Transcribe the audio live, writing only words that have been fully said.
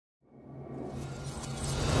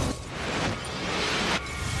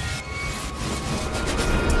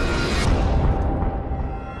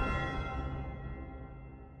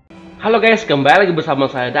Halo guys, kembali lagi bersama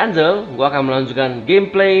saya Danzelq. Gua akan melanjutkan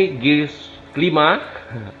gameplay Gears kelima,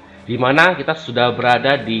 di mana kita sudah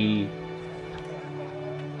berada di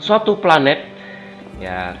suatu planet.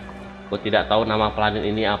 Ya, gue tidak tahu nama planet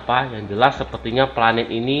ini apa. Yang jelas sepertinya planet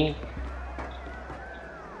ini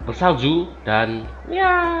bersalju dan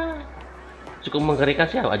ya cukup mengerikan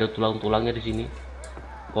sih. Ada tulang-tulangnya di sini.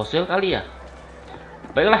 Fosil kali ya.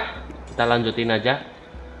 Baiklah, kita lanjutin aja.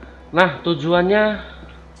 Nah, tujuannya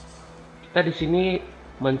kita di sini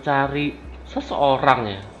mencari seseorang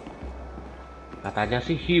ya. Katanya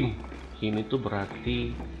sih him. Him itu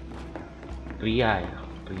berarti pria ya,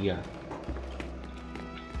 pria.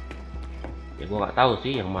 Ya gua nggak tahu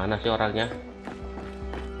sih yang mana sih orangnya.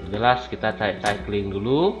 Yang jelas kita cycling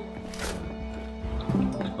dulu.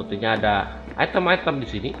 Sepertinya ada item-item di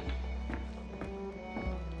sini.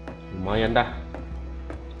 Lumayan dah.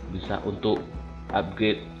 Bisa untuk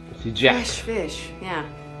upgrade si Jack. Fresh fish, yeah.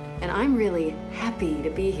 And I'm really happy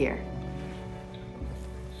to be here.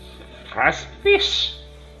 Fresh fish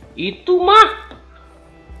itu mah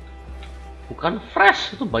bukan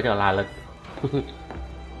fresh, itu banyak lalat.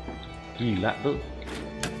 Gila tuh.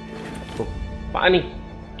 Oh, apa nih?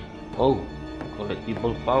 Oh,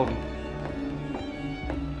 collectible found.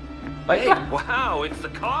 Baiklah. Hey, wow, it's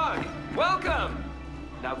the cog. Welcome.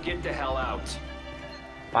 Now get the hell out.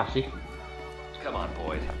 Apa sih? Come on,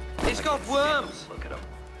 boys. It's got worms. Look at them.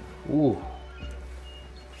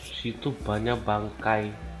 Situ banyak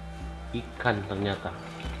bangkai ikan ternyata.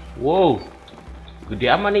 Wow,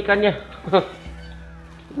 gede aman ikannya.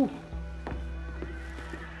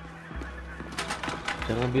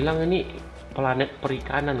 Jangan bilang ini planet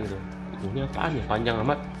perikanan gitu. Ini apaan ya, panjang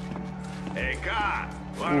amat. Hey God,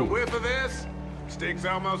 want a whiff of this? Stinks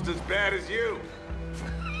almost as bad as you.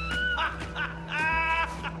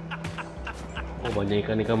 Oh, banyak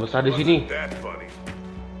ikan-ikan besar di sini. That funny.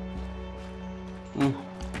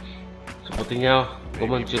 Sepertinya gue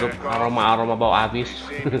mencium aroma bau amis.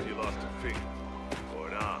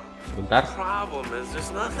 Bentar. Kita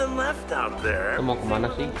mau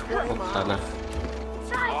kemana sih? Oh, ke sana.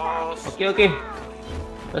 Oke.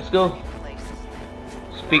 Let's go.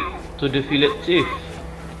 Speak to the village chief.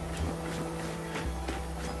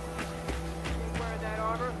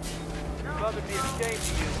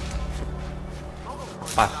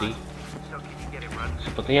 Pasti.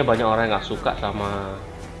 Sepertinya banyak orang yang nggak suka sama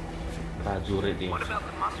prajurit ini.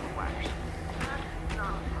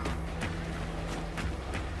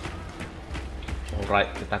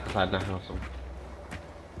 Alright, kita ke sana langsung.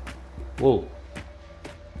 Wow,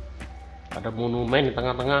 ada monumen di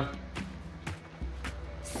tengah-tengah.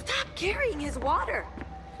 Stop carrying his water.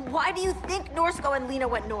 Why do you think Norsko and Lena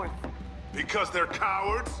went north? Because they're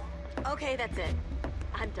cowards? Okay, that's it.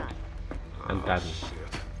 I'm done. Antan.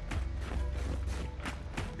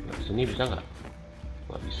 Nah, sini bisa nggak?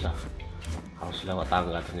 Nggak bisa. Harus lewat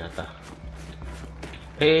tangga ternyata.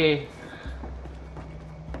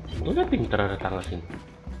 Udah pinter ada tangga sini.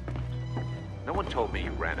 No one told me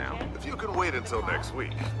you ran out. If you can wait until next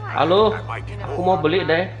week. Halo, aku mau beli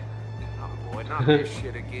deh.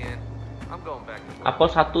 Apel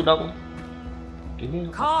satu dong. Ini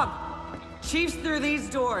Cog! Chief's through these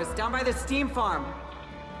doors, down by the steam farm.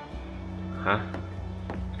 hah?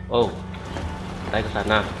 Oh, kita ke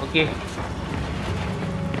sana. Oke.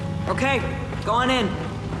 Okay, go on in.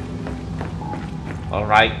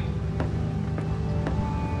 Alright.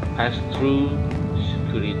 Pass through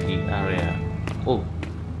security area. Oh,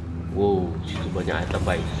 wow, situ banyak item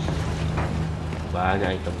guys.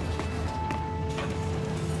 Banyak item.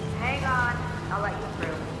 Hang on, I'll let you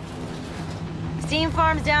through. Steam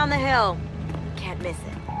farm's down the hill. Can't miss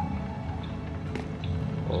it.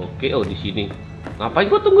 Oke, oh di sini. Ngapain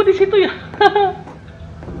gua tunggu di situ ya?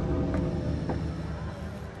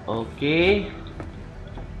 Oke.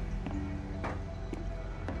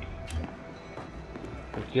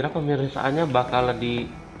 Kira pemirsaannya bakal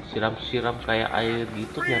disiram-siram kayak air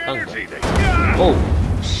gitu, ternyata enggak. Oh,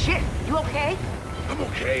 Shit, you okay? I'm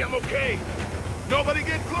okay. Nobody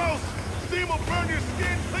get close. Steam will burn your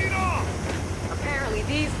skin clean off. Apparently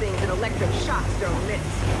these things and electric shocks don't miss.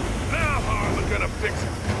 Now how are we gonna fix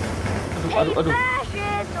it? aduh.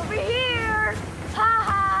 Fascist, over here!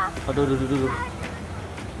 Haha! Aduh.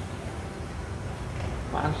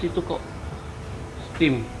 Apaan sih itu kok?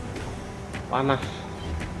 Steam. Panas.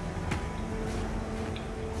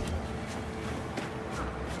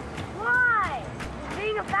 Why? Is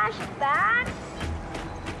being a fascist bad?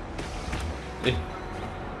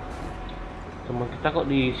 Teman kita kok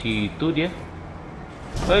di situ dia?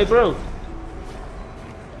 Hey bro.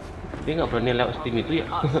 Dia nggak berani lewat Steam itu ya?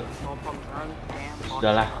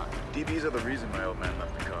 Sudahlah. DBs are the reason my old man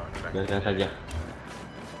left the car. Biarkan saja.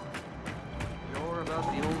 You're about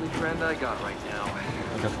the only friend I got right now.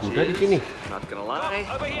 Ada kuda di sini. Not gonna lie.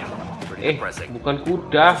 Pretty depressing. Bukan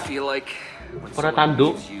kuda. I feel like when Para someone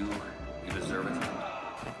tanduk. leaves you, you deserve it.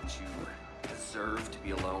 You deserve to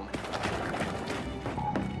be alone.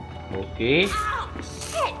 Oke. Ow!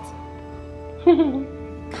 Shit!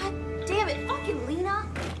 God damn it, fucking Lena!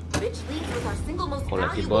 Bitch leaves with our single most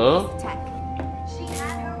Collectible. valuable piece of tech. She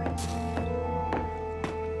had her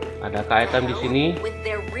Ada kaitan di sini. with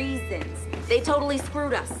their reasons. They totally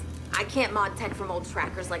screwed us. I can't mod tech from old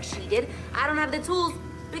trackers like she did. I don't have the tools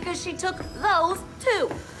because she took those too.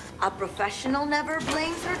 A professional never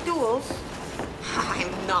blames her tools.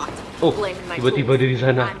 I'm not blaming my tools. Tiba-tiba dari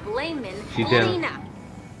sana. I'm blaming Si Del. Lena.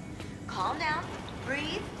 Calm down,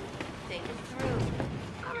 breathe, think it through.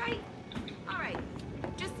 All right.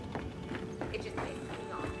 It just makes me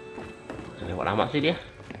laugh. Lewat lama sih dia.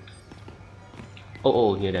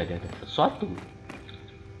 Oh, ini ada sesuatu.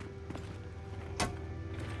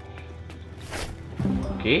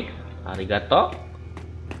 Oke, arigato.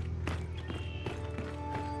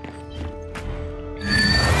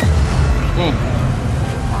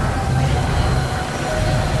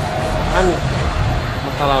 Kan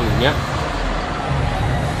masa lalunya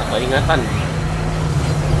atau ingatan.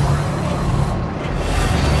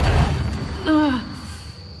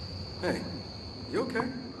 Hey, you okay?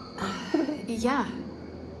 Yeah.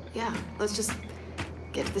 Let's just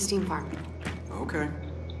get to the steam farm. Okay.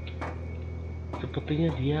 Sepertinya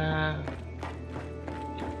dia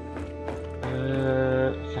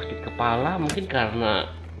sakit kepala, mungkin karena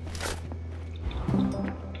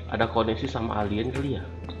ada koneksi sama alien kali ya.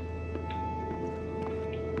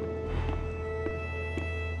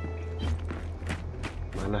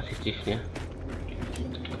 Mana si chiefnya?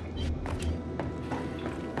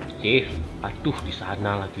 Chief, aduh di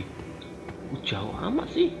sana lagi. Jauh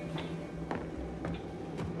amat sih.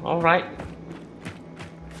 Alright,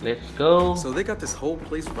 let's go. So they got this whole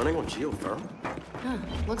place running on geothermal? Huh,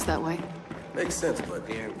 looks that way. Makes sense, but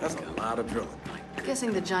that's a lot of drilling.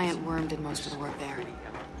 Guessing the giant worm did most of the work there.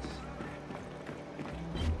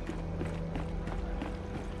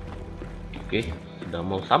 Oke, sudah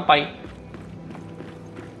mau sampai.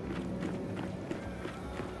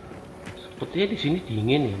 Sepertinya di sini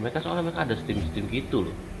dingin nih. Soalnya mereka ada steam gitu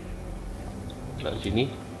loh. Di sini.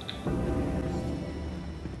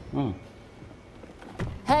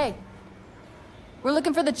 Hey, we're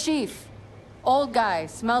looking for the chief. Old guy,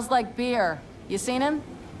 smells like beer. You seen him?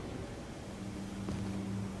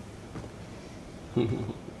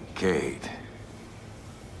 Kate.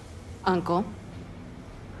 Uncle?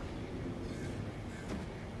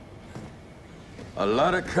 A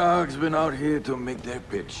lot of cogs been out here to make their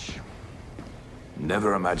pitch.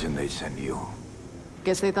 Never imagined they'd send you.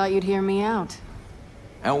 Guess they thought you'd hear me out.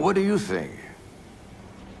 And what do you think?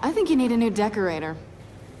 I think you need a new decorator.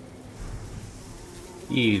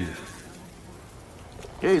 Ih,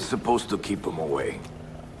 He's supposed to keep them away.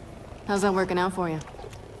 How's that working out for you?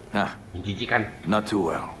 Huh, menjijikan. not too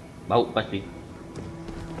well. Bau pasti.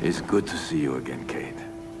 It's good to see you again, Kate.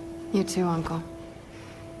 You too, Uncle.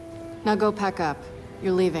 Now go pack up.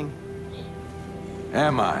 You're leaving.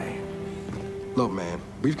 Am I? Look, man,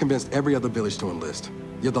 we've convinced every other village to enlist.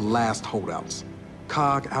 You're the last holdouts.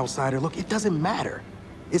 Cog, outsider, look, it doesn't matter.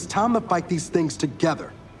 It's time to fight these things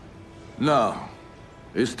together. No.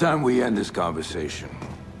 It's time we end this conversation.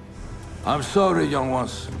 I'm sorry, young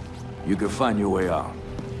ones. You can find your way out.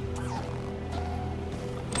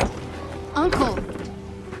 Uncle!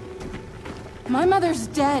 My mother's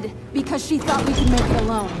dead because she thought we could make it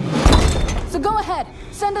alone. So go ahead,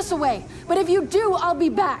 send us away. But if you do, I'll be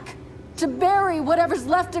back. To bury whatever's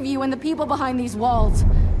left of you and the people behind these walls.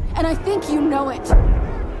 And I think you know it.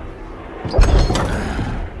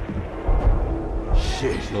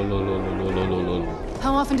 Shit. No.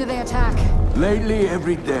 How often do they attack? Lately,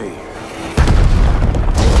 every day.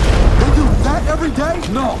 They do that every day?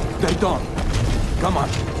 No, they don't. Come on.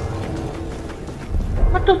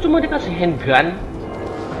 Aduh, cuma dikasih handgun.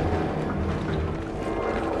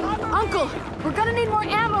 Uncle, we're gonna need more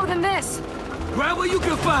ammo than this. Grab what you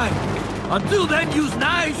can find. Until then, use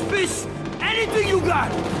knives, fish, anything you got.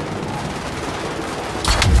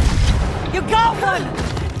 You got one!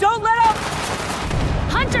 Don't let up!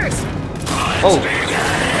 Hunters! Oh.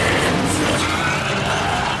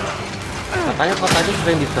 Katanya kotanya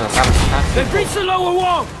sering diserang. They've reached the lower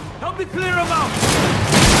wall. Help me clear them out.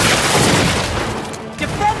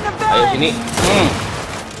 Defend the Ayo village! sini.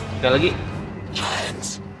 Sekali lagi.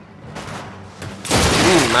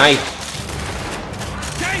 Nice.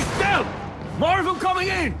 Stay still. More of them coming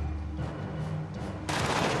in.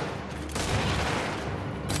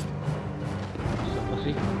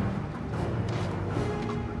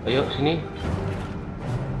 Ayo sini.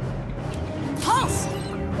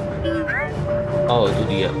 Oh itu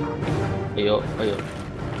dia. Ayo, ayo.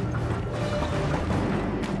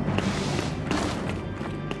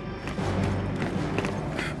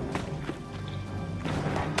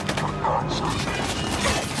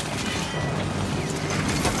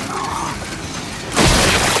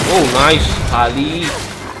 Oh nice sekali,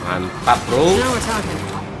 mantap bro.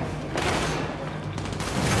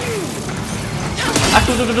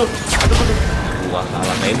 Aduh. Wah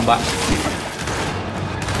salah tembak.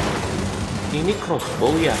 Ini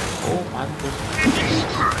crossbow ya? Oh pantas.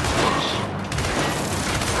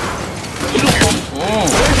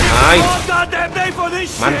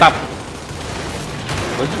 Nice. Mantap.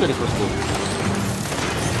 Bagus juga di crossbow.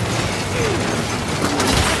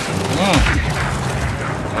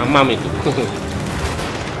 Mamam itu.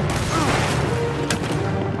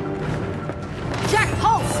 Jack,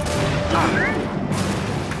 pulse.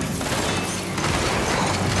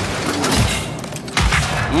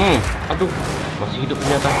 Aduh, masih hidup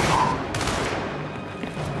ternyata.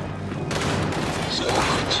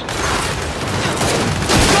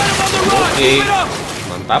 Oke,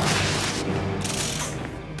 mantap.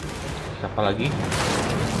 Siapa lagi?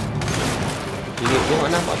 Ini gua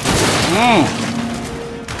nggak nampak.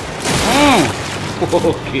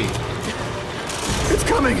 Oke. It's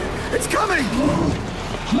coming! It's coming!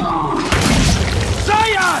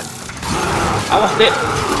 Zion! Awas deh.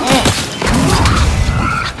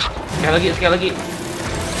 Sekali lagi.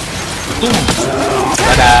 Tum.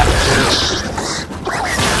 Dadah.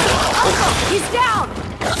 He's down.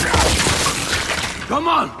 Come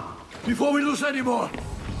on! Before we lose any more!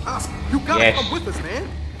 Oscar, you gotta come with us, man.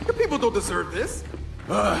 The people don't deserve this.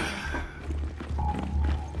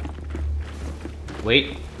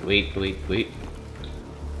 Wait.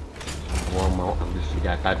 Gua mau ambil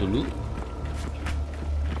senjata dulu.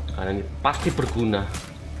 Karena ini pasti berguna.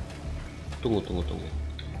 Tunggu.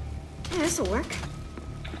 Yeah, this'll work.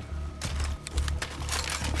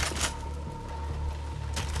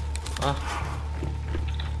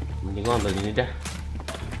 Mending gua ambil ini dah.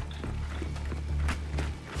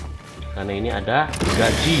 Karena ini ada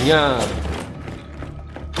gajinya.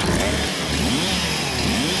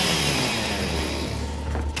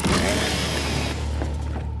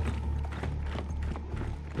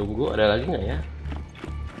 Tunggu, ada lagi nggak ya?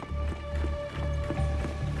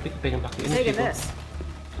 Tapi pengen pakai ini sih.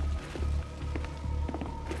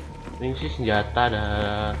 Ini sih senjata, ada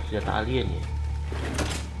senjata alien ya.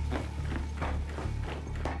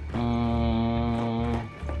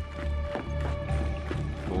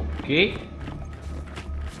 Oke.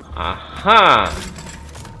 Aha.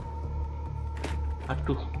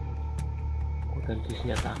 Aduh. Ganti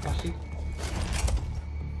senjata apa sih?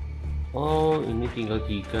 Oh, ini tinggal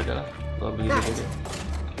 3 adalah. Gua ambil ini aja.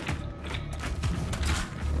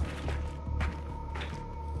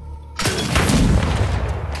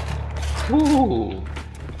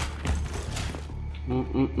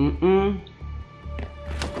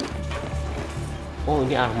 Oh,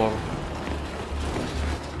 ini armor.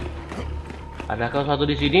 Adakah satu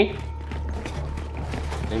di sini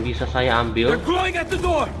yang bisa saya ambil? They're glowing at the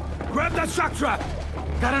door! Grab that shock trap!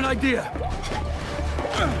 Got an idea!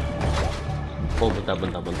 Oh, bentar.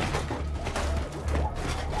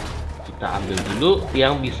 Kita ambil dulu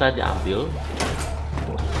yang bisa diambil.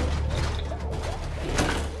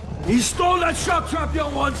 He stole that shock trap,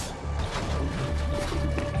 young ones!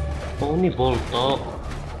 Oh, ini boltok.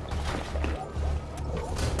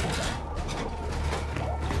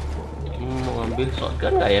 Mau ambil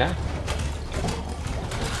shotgun nggak ya?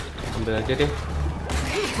 Ambil aja deh.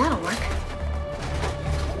 That'll work.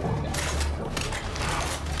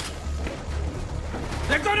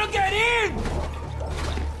 They're gonna get in!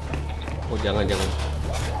 Oh, jangan.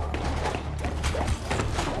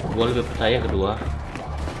 Gua lebih percaya kedua.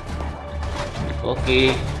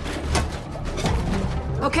 Oke.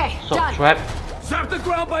 Okay, Shock done. trap. Zap the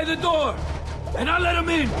ground by the door! And I'll let him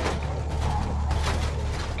in!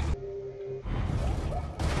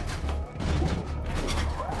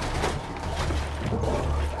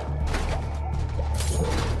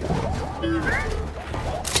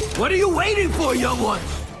 What are you waiting for, young ones?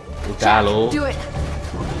 Udah lo. Do it.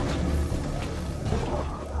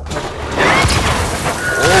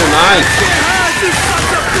 Oh, nice.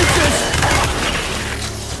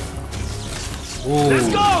 Let's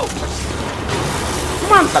go!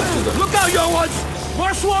 Mantap juga. Look out, young ones!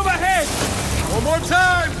 More swarm ahead! One more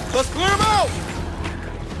time! Let's clear them out!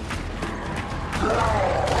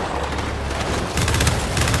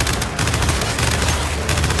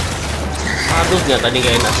 Aduh, ternyata ini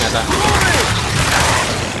gak enak ternyata.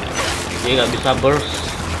 Dia nggak bisa burst.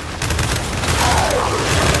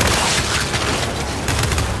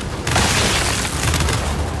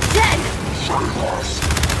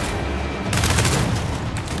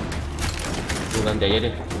 Ganti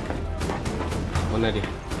aja deh. Mana dia?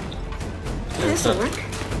 This'll work.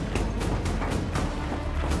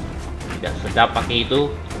 Tidak sedap pakai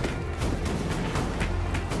itu.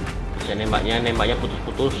 Bisa nembaknya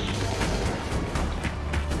putus-putus.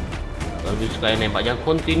 Lebih suka nembaknya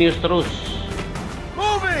continuous terus.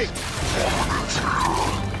 Moving!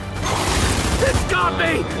 It's got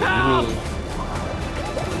me! Help!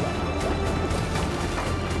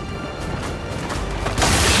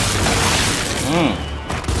 Ini.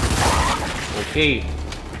 Oke.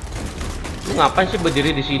 Lu ngapain sih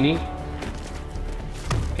berdiri di sini?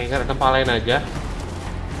 Kayak nggak ada tempat lain aja.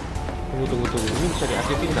 Tunggu. Ini bisa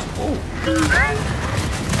diaktifin nggak? Oh.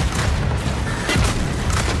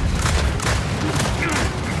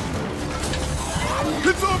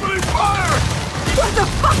 It's opening fire! What the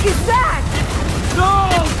fuck is that? No!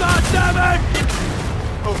 God damn it!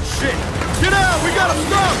 Oh shit! Get out! We gotta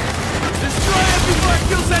stop! Destroy it before it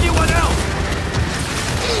kills anyone else!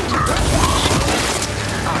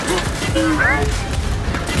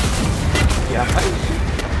 Diapain sih?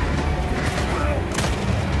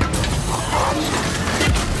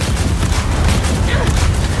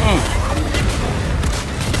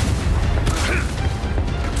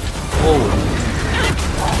 Oh.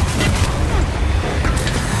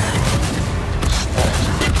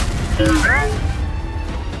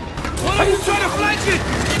 Why are you trying to flank it?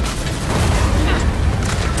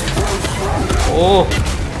 Oh.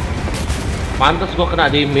 Pantes gua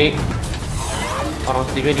kena damage. Orang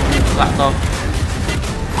Steamnya dibuka toh.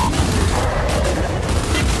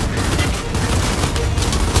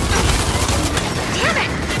 Damn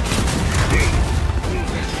it!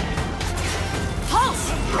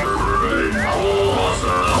 Pulse!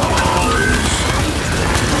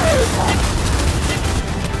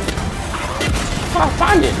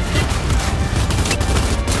 Apaan ya?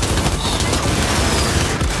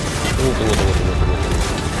 Tunggu.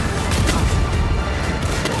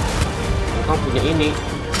 Kamu punya ini.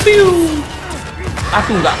 Piu.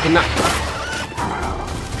 Aku nggak kena.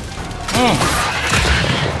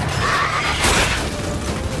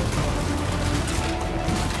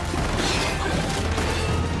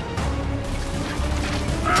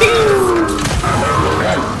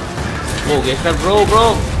 Oh, geser bro.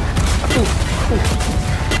 Aduh.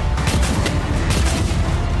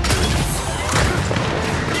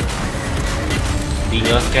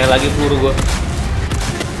 Tinggal sekali lagi peluru gua.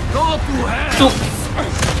 Go to hell! Tuh.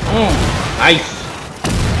 Nice.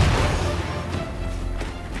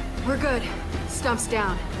 We're good. Stump's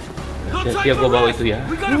down. No time Siap for gua bawa rest. itu ya.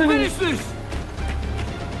 We gotta finish this!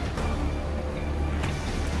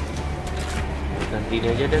 Nanti ini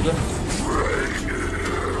aja deh gua.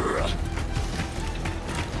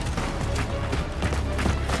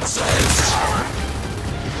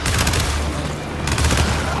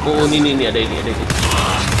 Oh ini ada ini.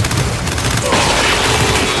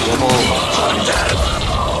 Gua mau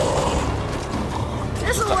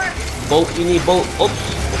This'll work. bau. Ops,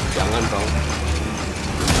 jangan dong.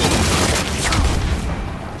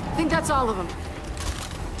 I think that's all of them.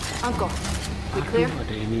 Uncle, we clear?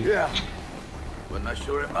 Ada ini. Yeah. But not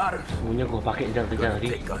sure it matters. Semuanya gua pakai Gonna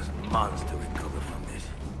jari. take us months to recover from this.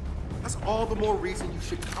 That's all the more reason you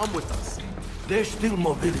should come with us. There's still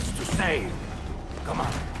more village to save. Come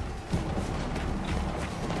on.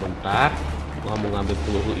 Bentar, gua mau ngambil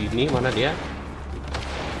peluru ini, mana dia?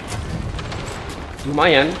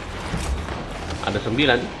 Lumayan. Ada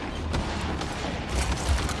 9.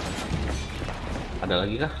 Ada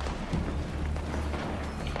lagi kah?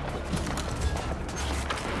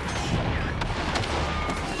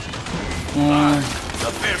 The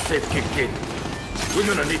bear safe kicked in. We're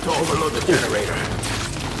gonna need to overload the generator.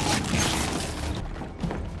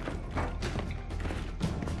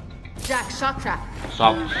 Jack, shock trap.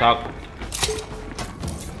 Sok.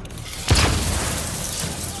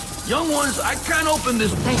 Young ones, I can't open this.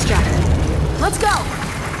 Thanks, Jack. Let's go!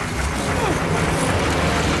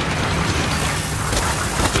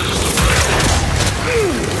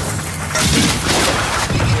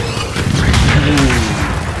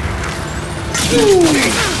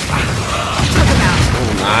 Took him out.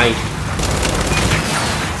 Oh, nice.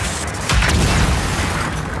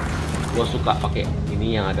 Gua suka pakai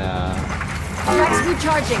ini yang ada. Jack's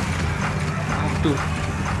recharging. Aduh.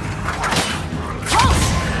 Pulse!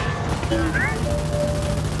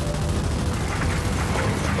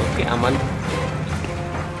 Oke, aman.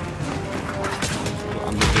 Gua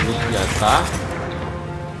ambil dulu senjata.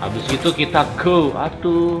 Habis itu kita go.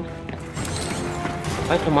 Aduh.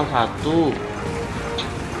 Kayak cuma 1.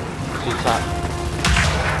 Sisa.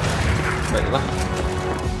 Baiklah.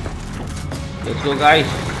 Let's go guys.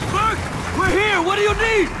 Look! We're here! What do you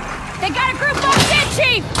need? They got a group locked in,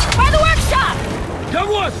 Chief! By the workshop! Young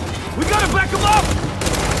ones, we gotta back them up!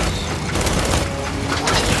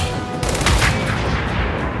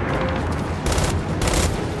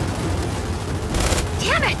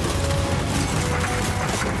 Damn it!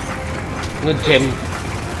 Ngejam.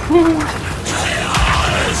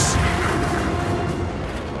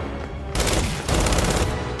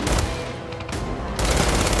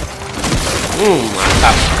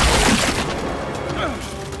 Mantap.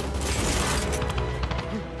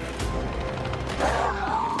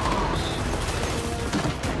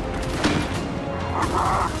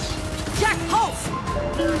 Jack, pulse!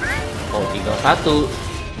 Oh, tinggal satu.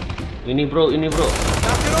 Ini bro.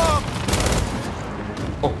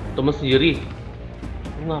 Oh, temen sendiri.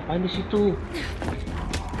 Lu ngapain di situ?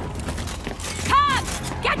 Come!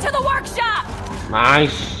 Get to the workshop!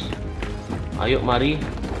 Nice. Ayo, mari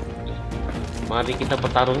kita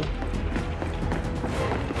bertarung.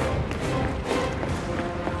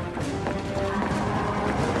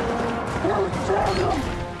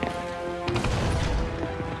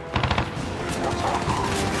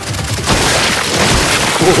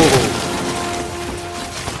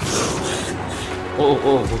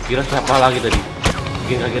 Oh, gue kira siapa lagi tadi.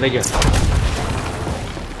 Bikin kaget aja.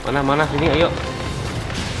 Mana sini, ayo.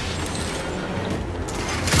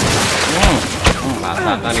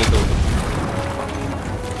 Rasakan itu.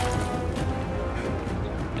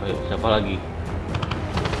 Ayo, siapa lagi?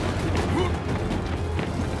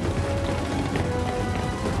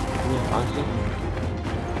 Ini apaan sih?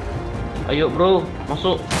 Ayo bro,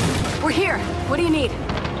 masuk. We're here. What do you need?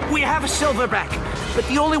 We have a silverback, but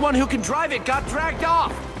the only one who can drive it got dragged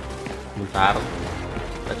off. Bentar,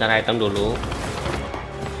 kita cari item dulu.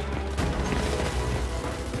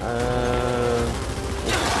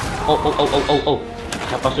 Oh.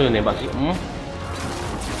 Siapa sih yang nembak sih?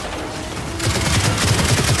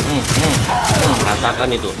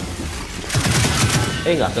 Rasakan itu.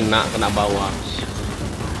 Nggak kena bawah.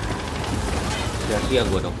 Sia-sia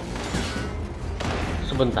gua dong.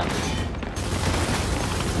 Sebentar.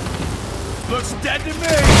 Looks dead to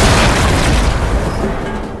me!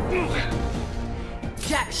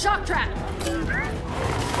 Jack, shock trap!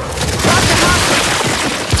 Drop the hostage!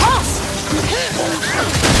 Pulse!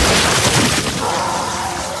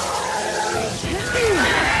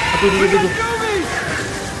 Aduh.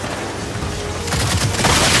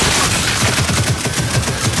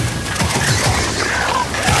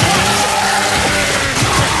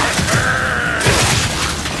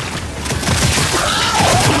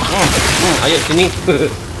 Ayo sini.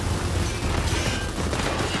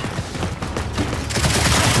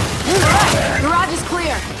 Garage is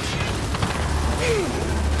clear.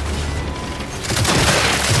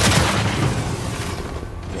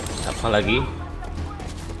 Apa lagi?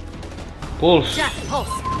 Pulse. Jack,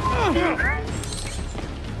 pulse.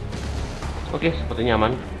 Oke, sepertinya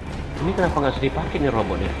aman. Ini kenapa nggak bisa dipakai nih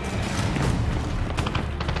robotnya?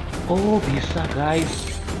 Oh, bisa guys.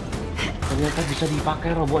 Ternyata bisa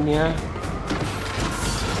dipakai robotnya.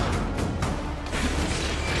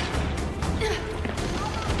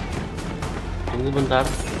 Tunggu bentar.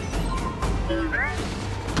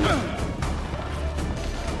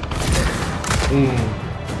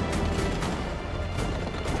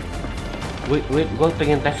 Wait, gue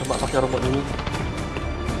pengen tes coba pakai robot ini.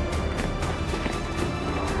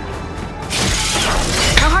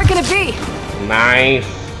 How hard can it be? Nice.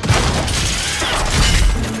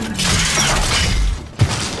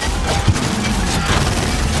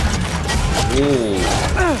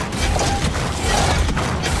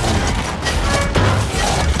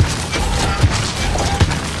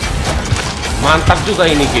 Mantap juga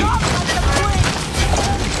ini game.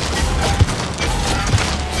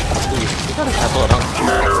 Kita ada satu orang.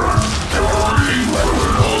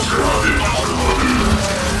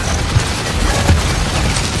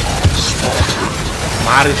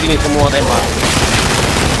 Mari sini semua tembak.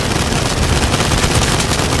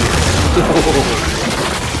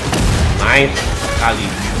 Nice sekali.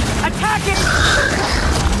 Attack it!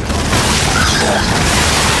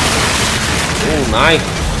 Nice.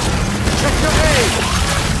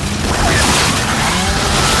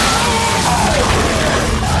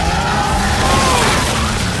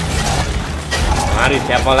 Mari,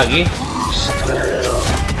 siapa lagi?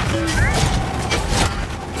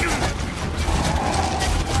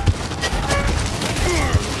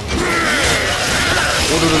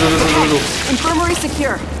 Infirmary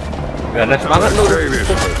secure. Ganas banget lu.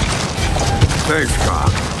 Thanks,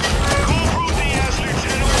 Cobb.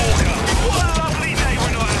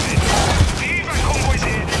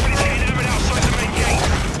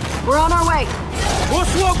 We're on our way. More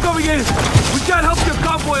smoke coming in! We can't help your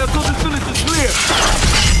convoy until this village is clear.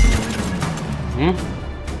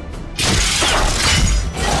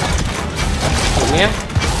 Ini ya.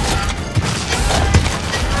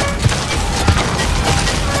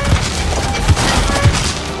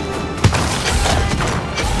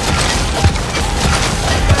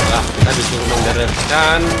 Baiklah, kita disuruh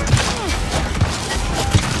membereskan.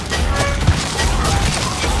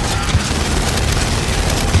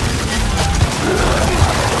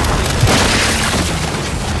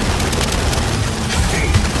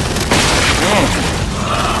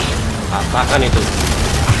 Rasakan itu.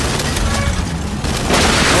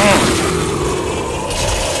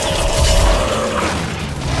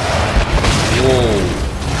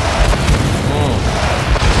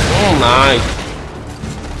 Nice.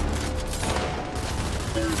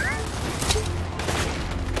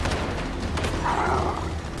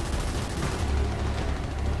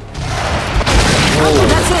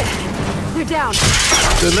 That's it. They're down.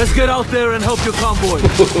 Then let's get out there and help your convoy.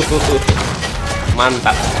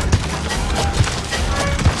 Mantap.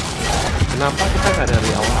 Kenapa kita nggak dari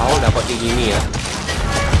awal-awal dapat kayak gini ya?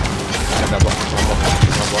 Kita dapat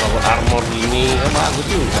robot armor gini, ya bagus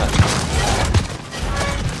juga.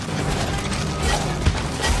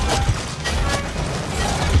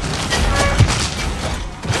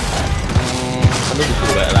 Perlu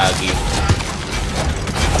disuruh balik lagi.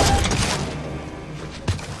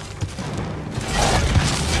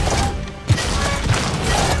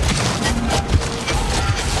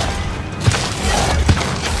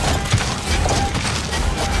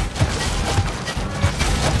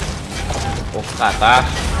 Ke atas.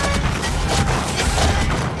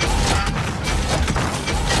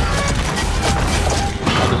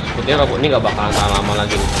 Aduh, sepertinya robot ini nggak bakalan tahan lama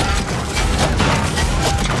lagi nih.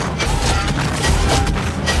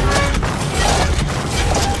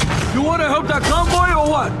 You wanna help that convoy or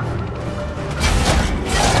what?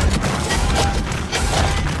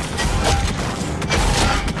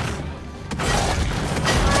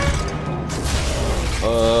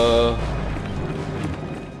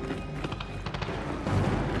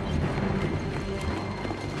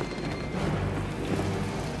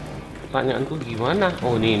 Pertanyaanku gimana?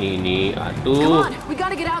 Oh ini, Come aduh. on, we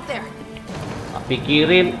gotta get out there. Tak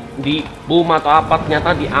pikirin di boom atau apa,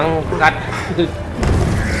 ternyata diangkat.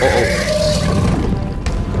 Oh.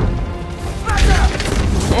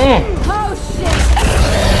 Oh shit!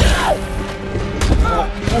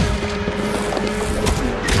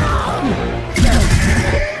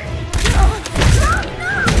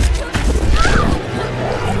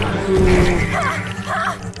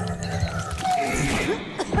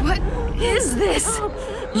 What is this?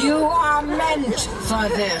 You are meant for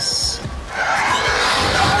this.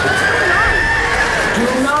 Do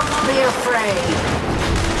not be afraid.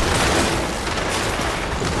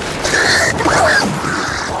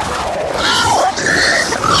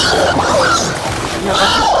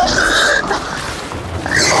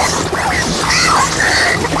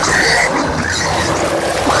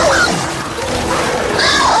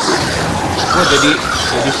 Oh jadi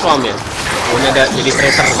swam ya? Oh ini ada jadi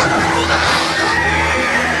tracer.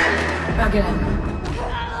 Again.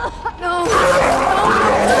 No.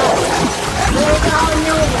 Take on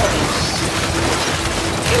your way.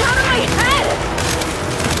 Get out of my head!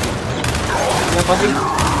 Kenapa sih?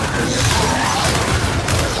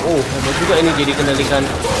 Oh hebat juga ini jadi kendalikan.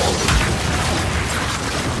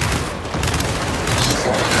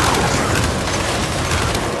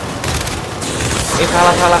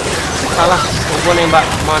 Salah. Gua nembak,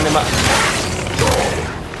 mau nembak.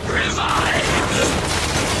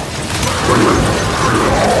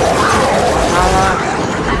 Salah.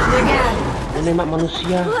 Gua nembak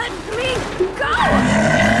manusia. Let me go!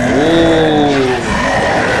 Oh,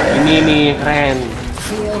 ini nih keren.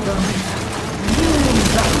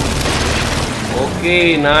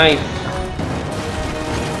 Oke, nice.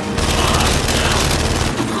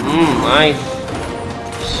 Nice.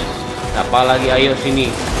 Apa lagi, ayo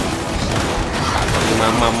sini. Lagi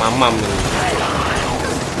mamam nih.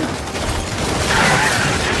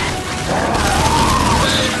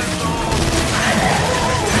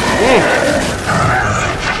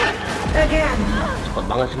 Cepet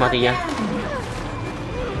banget sih matinya.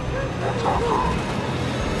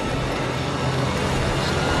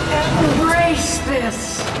 Embrace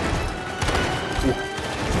this.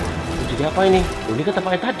 Jadi apa ini? Ini kan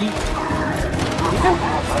tempatnya tadi. Ini kan.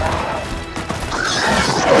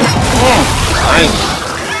 Nice.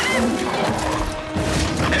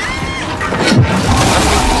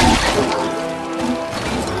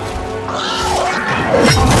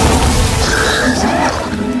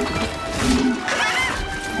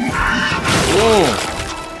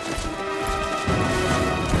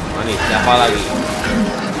 apa lagi?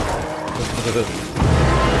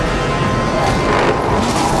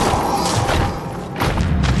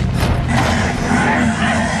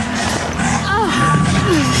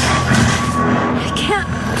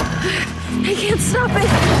 I can't stop it.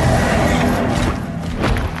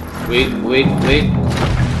 Wait.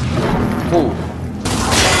 Oh.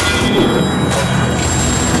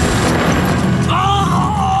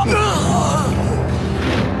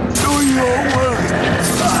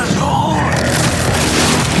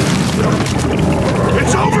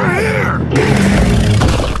 It's over here!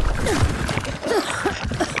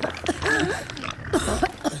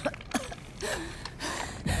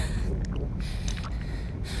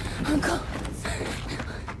 Uncle.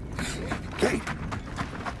 Kate.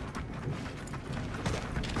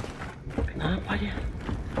 Kenapa ya?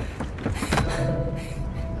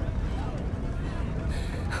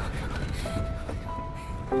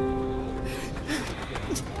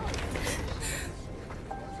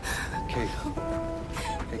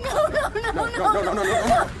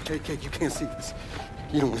 No. Kate, you can't see this.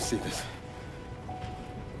 You don't want to see this.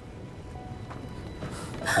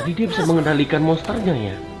 Jadi dia bisa mengendalikan monsternya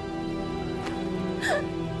ya?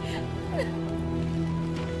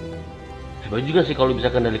 Hebat juga sih kalau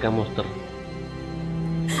bisa kendalikan monster.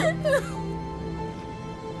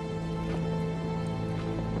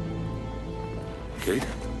 Kate?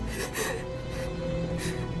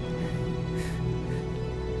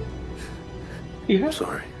 Iya. I'm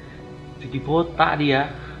sorry. Jadi botak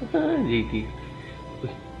dia. Jadi.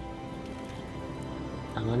 Wih.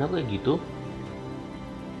 Tangan aku kayak gitu.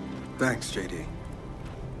 Thanks, JD,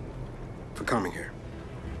 for coming here.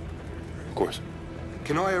 Of course.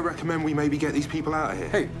 Can I recommend we maybe get these people out of here?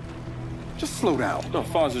 Hey, just slow down. No,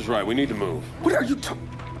 Foz is right. We need to move. What are you talking?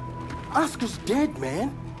 Oscar's dead, man.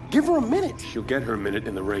 Give her a minute. She'll get her minute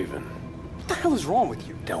in the Raven. What the hell is wrong with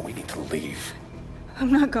you? Now we need to leave. I'm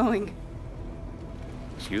not going.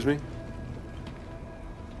 Excuse me?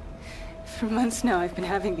 For months now, I've been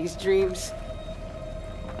having these dreams.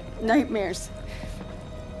 Nightmares.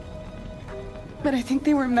 But I think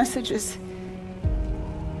they were messages.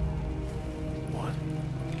 What?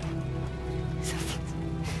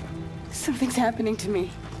 Something's happening to me.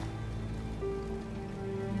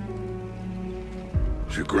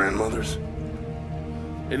 It's your grandmother's?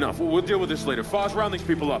 Enough. We'll deal with this later. Foz, round these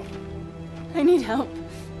people up. I need help.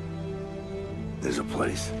 There's a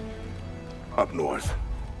place up north.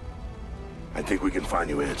 I think we can find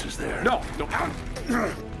you answers there. No.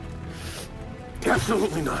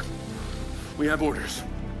 Absolutely not. We have orders.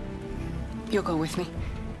 You'll go with me.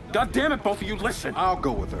 God damn it, both of you, listen. I'll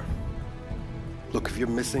go with her. Look, if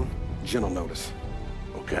you're missing, Jen will notice.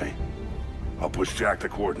 Okay. I'll push Jack the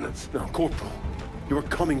coordinates. No, Corporal. You are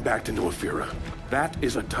coming back to Nuafira. That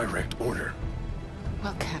is a direct order.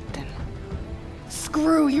 Well, Captain,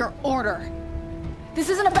 screw your order.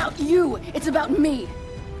 This isn't about you. It's about me.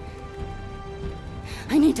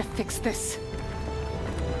 I need to fix this.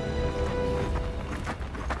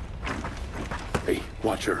 Hey,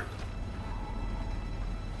 watch her.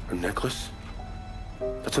 Her necklace?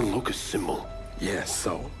 That's a locust symbol. Yeah,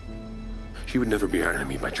 so? She would never be our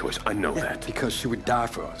enemy by choice. I know that. Because she would die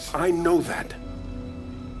for us. I know that.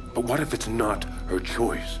 But what if it's not her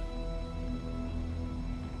choice?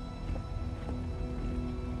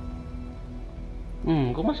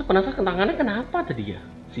 Gue masih penasaran tangannya kenapa tadi ya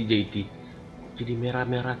si JD jadi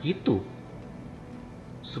merah-merah gitu.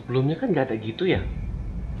 Sebelumnya kan nggak ada gitu ya.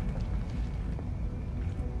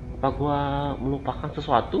 Apa gua melupakan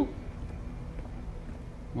sesuatu?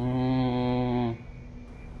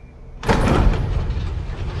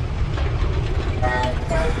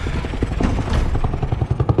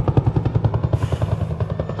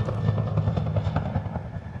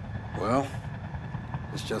 Well,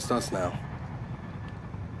 it's just us now.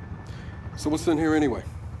 So what's in here anyway?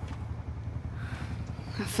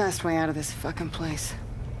 A fast way out of this fucking place.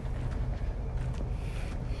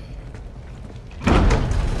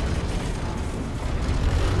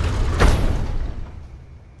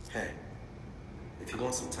 Hey, if you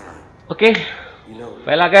want some time. Oke,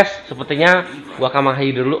 baiklah guys, sepertinya gua akan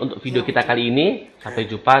mengakhiri dulu untuk video kita kali ini. Sampai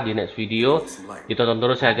jumpa di next video. Ditonton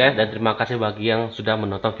terus ya guys, dan terima kasih bagi yang sudah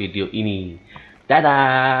menonton video ini.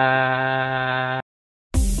 Dadah.